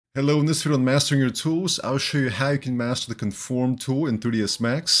Hello, in this video on Mastering Your Tools, I'll show you how you can master the Conform tool in 3ds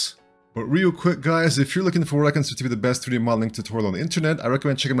Max. But real quick guys, if you're looking for what I consider to be the best 3D modeling tutorial on the internet, I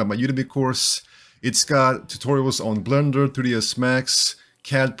recommend checking out my Udemy course. It's got tutorials on Blender, 3ds Max,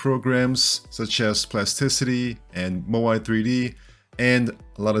 CAD programs such as Plasticity and Moai 3D, and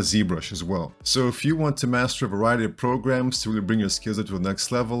a lot of ZBrush as well. So if you want to master a variety of programs to really bring your skills up to the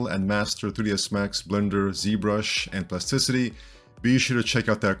next level and master 3ds Max, Blender, ZBrush, and Plasticity, be sure to check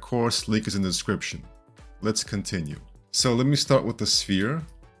out that course, link is in the description. Let's continue. So let me start with the sphere.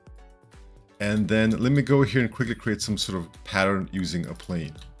 And then let me go here and quickly create some sort of pattern using a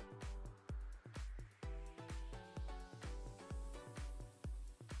plane.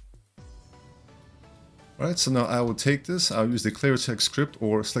 Alright, so now I will take this, I'll use the clear text script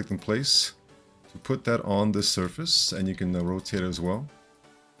or select in place to put that on this surface, and you can rotate it as well.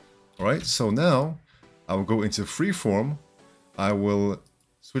 Alright, so now I will go into freeform. I will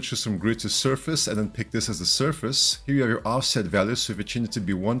switch to some grid to surface and then pick this as the surface. Here you have your offset value, so if you change it to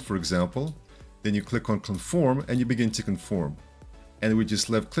be 1 for example, then you click on conform and you begin to conform. And we just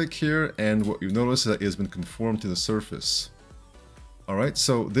left click here, and what you notice is that it has been conformed to the surface. Alright,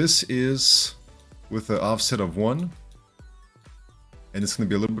 so this is with an offset of 1, and it's going to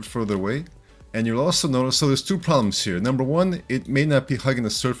be a little bit further away. And you'll also notice, so there's two problems here. Number one, it may not be hugging the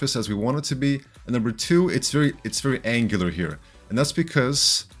surface as we want it to be. And number two, it's very angular here. And that's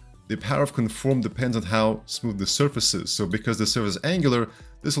because the power of conform depends on how smooth the surface is. So because the surface is angular,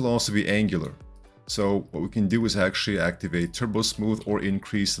 this will also be angular. So what we can do is actually activate turbo smooth or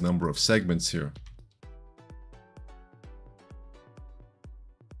increase the number of segments here.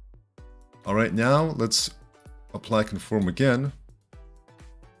 All right, now let's apply conform again.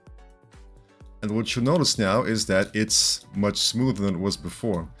 And what you'll notice now is that it's much smoother than it was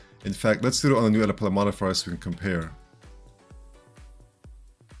before. In fact, let's do it on a new edit apply modifier so we can compare.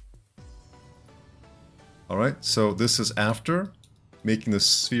 Alright, so this is after making the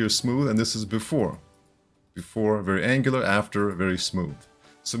sphere smooth, and this is before. Before, very angular, after, very smooth.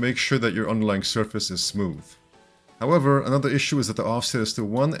 So make sure that your underlying surface is smooth. However, another issue is that the offset is still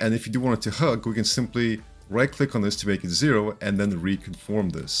 1, and if you do want it to hug, we can simply right-click on this to make it 0, and then reconform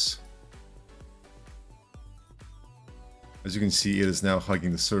this. As you can see, it is now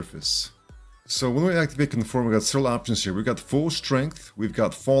hugging the surface. So when we activate conform, we've got several options here. We've got full strength, we've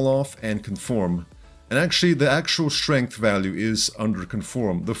got fall off, and conform. And actually, the actual strength value is under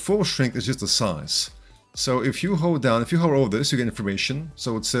conform. The full strength is just the size. So if you hold down, if you hover over this, you get information.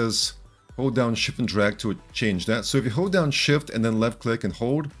 So it says hold down shift and drag to change that. So if you hold down shift and then left click and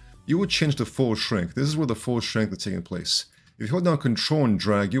hold, you would change the full strength. This is where the full strength is taking place. If you hold down control and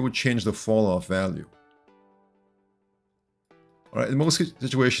drag, you would change the fall off value. Alright, in most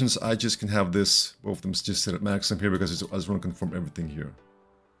situations, I just can have this, both of them just set at maximum here because I just want to conform everything here.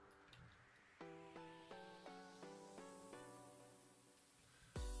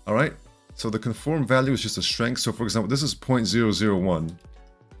 Alright, so the conform value is just a strength. So for example, this is 0.001. And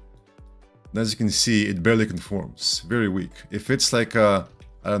as you can see, it barely conforms. Very weak. If it's like, I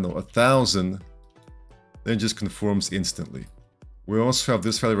don't know, 1,000, then it just conforms instantly. We also have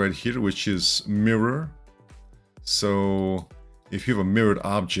this value right here, which is mirror. So if you have a mirrored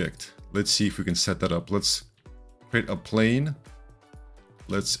object, let's see if we can set that up. Let's create a plane.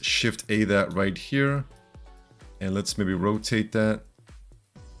 Let's shift A that right here. And let's maybe rotate that.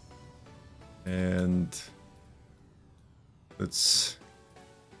 And let's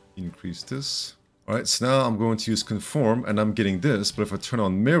increase this. All right, so now I'm going to use conform and I'm getting this, but if I turn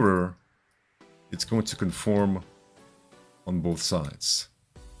on mirror, it's going to conform on both sides.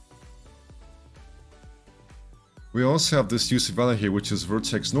 We also have this use value here, which is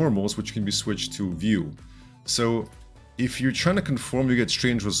vertex normals, which can be switched to view. So if you're trying to conform, you get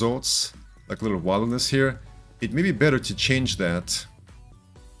strange results, like a little wildness here. It may be better to change that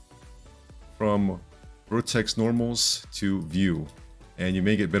from vertex normals to view, and you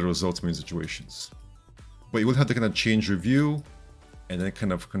may get better results in many situations. But you will have to kind of change your view and then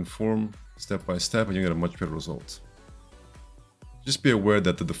kind of conform step by step, and you get a much better result. Just be aware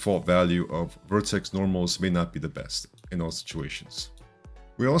that the default value of vertex normals may not be the best in all situations.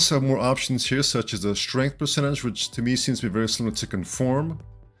 We also have more options here, such as the strength percentage, which to me seems to be very similar to conform.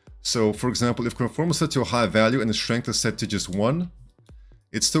 So for example, if conform is set to a high value and the strength is set to just 1,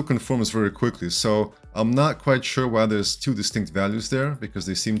 it still conforms very quickly. So I'm not quite sure why there's two distinct values there, because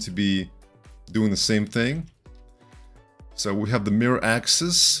they seem to be doing the same thing. So we have the mirror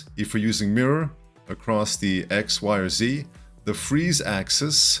axis, if we're using mirror across the X, Y, or Z. The freeze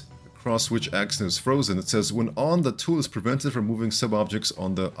axis, across which action is frozen, it says when on, the tool is prevented from moving sub-objects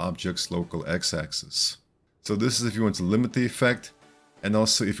on the object's local x-axis. So this is if you want to limit the effect. and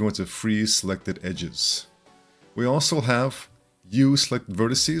also if you want to freeze selected edges. We also have use selected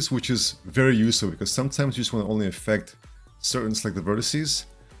vertices, which is very useful because sometimes you just want to only affect certain selected vertices.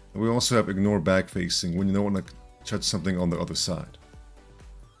 And we also have ignore back facing when you don't want to touch something on the other side.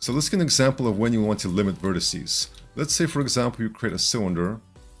 So let's get an example of when you want to limit vertices. Let's say, for example, you create a cylinder.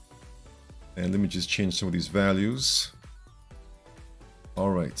 And let me just change some of these values.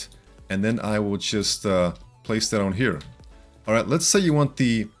 Alright. And then I will just place that on here. Alright, let's say you want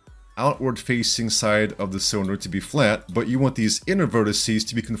the outward facing side of the cylinder to be flat, but you want these inner vertices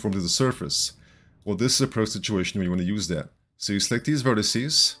to be conform to the surface. Well, this is a pro situation where you want to use that. So you select these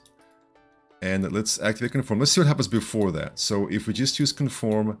vertices, and let's activate conform. Let's see what happens before that. So if we just use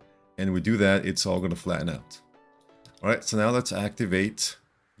conform and we do that, it's all going to flatten out. Alright, so now let's activate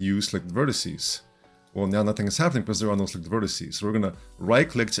use selected vertices. Well, now nothing is happening because there are no selected vertices. So we're going to right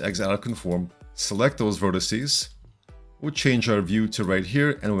click to exit out of conform, select those vertices. We'll change our view to right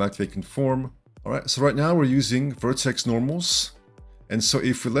here and we'll activate conform. Alright, so right now we're using vertex normals. And so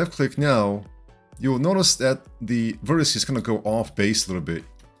if we left click now, you'll notice that the vertex is going to go off base a little bit.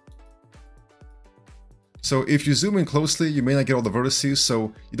 So if you zoom in closely, you may not get all the vertices,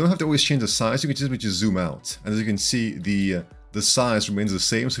 so you don't have to always change the size, you can just zoom out. And as you can see, the size remains the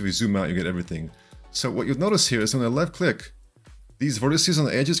same, so if you zoom out, you get everything. So what you'll notice here is when I left click, these vertices on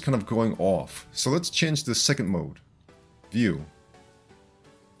the edges kind of going off. So let's change the second mode, view.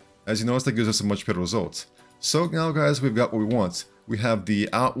 As you notice, that gives us a much better result. So now guys, we've got what we want. We have the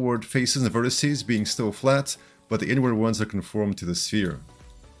outward faces and vertices being still flat, but the inward ones are conformed to the sphere.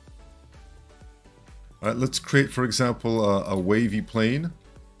 Alright, let's create, for example, a wavy plane.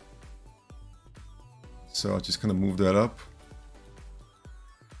 So I'll just kind of move that up.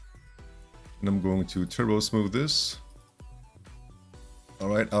 And I'm going to turbo smooth this.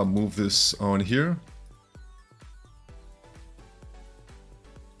 Alright, I'll move this on here.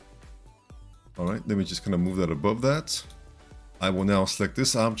 Alright, let me just kind of move that above that. I will now select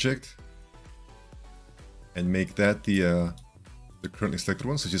this object and make that the currently selected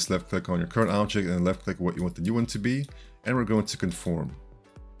one. So just left click on your current object and left click what you want the new one to be. And we're going to conform.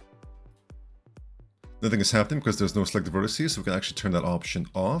 Nothing is happening because there's no selected vertices, so we can actually turn that option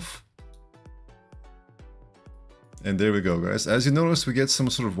off. And there we go, guys. As you notice, we get some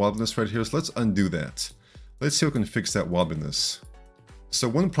sort of wobbliness right here, so let's undo that. Let's see how we can fix that wobbliness. So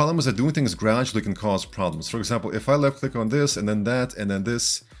one problem is that doing things gradually can cause problems. For example, if I left click on this and then that and then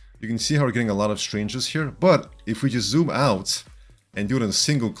this, you can see how we're getting a lot of strangeness here. But if we just zoom out and do it in a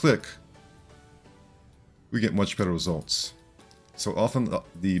single click, we get much better results. So often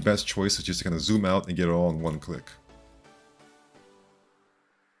the best choice is just to kind of zoom out and get it all in one click.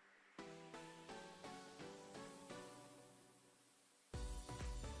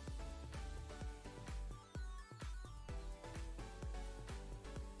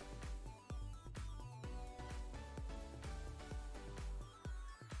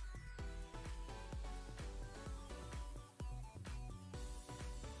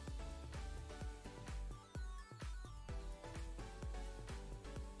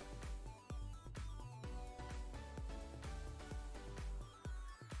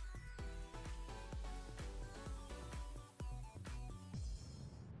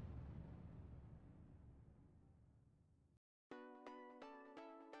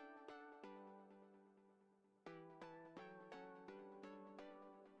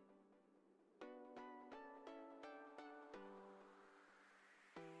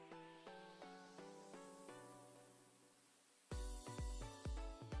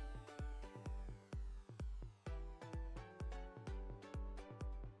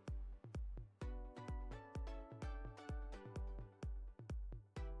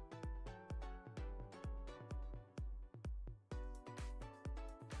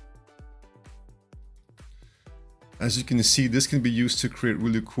 As you can see, this can be used to create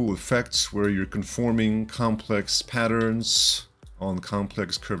really cool effects where you're conforming complex patterns on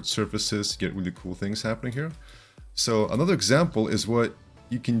complex curved surfaces to get really cool things happening here. So another example is what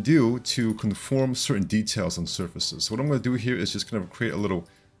you can do to conform certain details on surfaces. So what I'm going to do here is just kind of create a little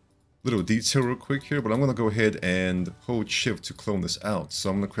detail real quick here, but I'm going to go ahead and hold shift to clone this out.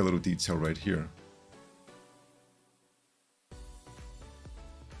 So I'm going to create a little detail right here.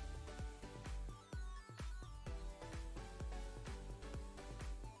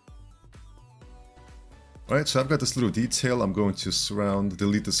 Alright, so I've got this little detail. I'm going to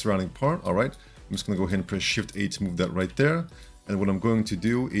delete the surrounding part. Alright, I'm just going to go ahead and press Shift A to move that right there. And what I'm going to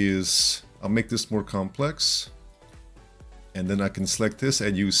do is I'll make this more complex. And then I can select this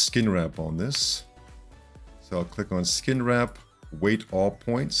and use skin wrap on this. So I'll click on skin wrap, weight all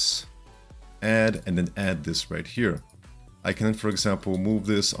points, add, and then add this right here. I can, for example, move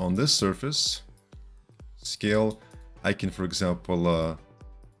this on this surface. Scale. I can, for example,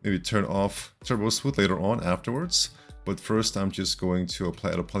 maybe turn off Turbo Smooth later on afterwards. But first, I'm just going to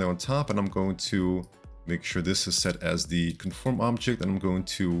apply a poly on top, and I'm going to make sure this is set as the conform object, and I'm going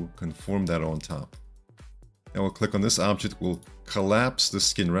to conform that on top. Now we'll click on this object, we'll collapse the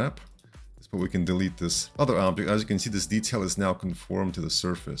skin wrap, but we can delete this other object. As you can see, this detail is now conformed to the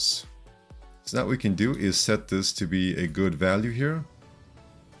surface. So now what we can do is set this to be a good value here.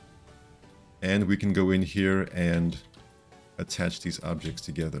 And we can go in here and attach these objects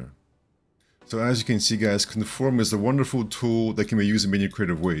together. So as you can see, guys, Conform is a wonderful tool that can be used in many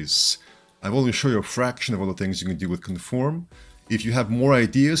creative ways. I've only shown you a fraction of all the things you can do with Conform. If you have more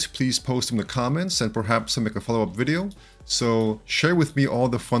ideas, please post them in the comments and perhaps I'll make a follow-up video. So share with me all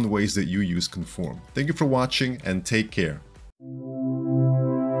the fun ways that you use Conform. Thank you for watching and take care.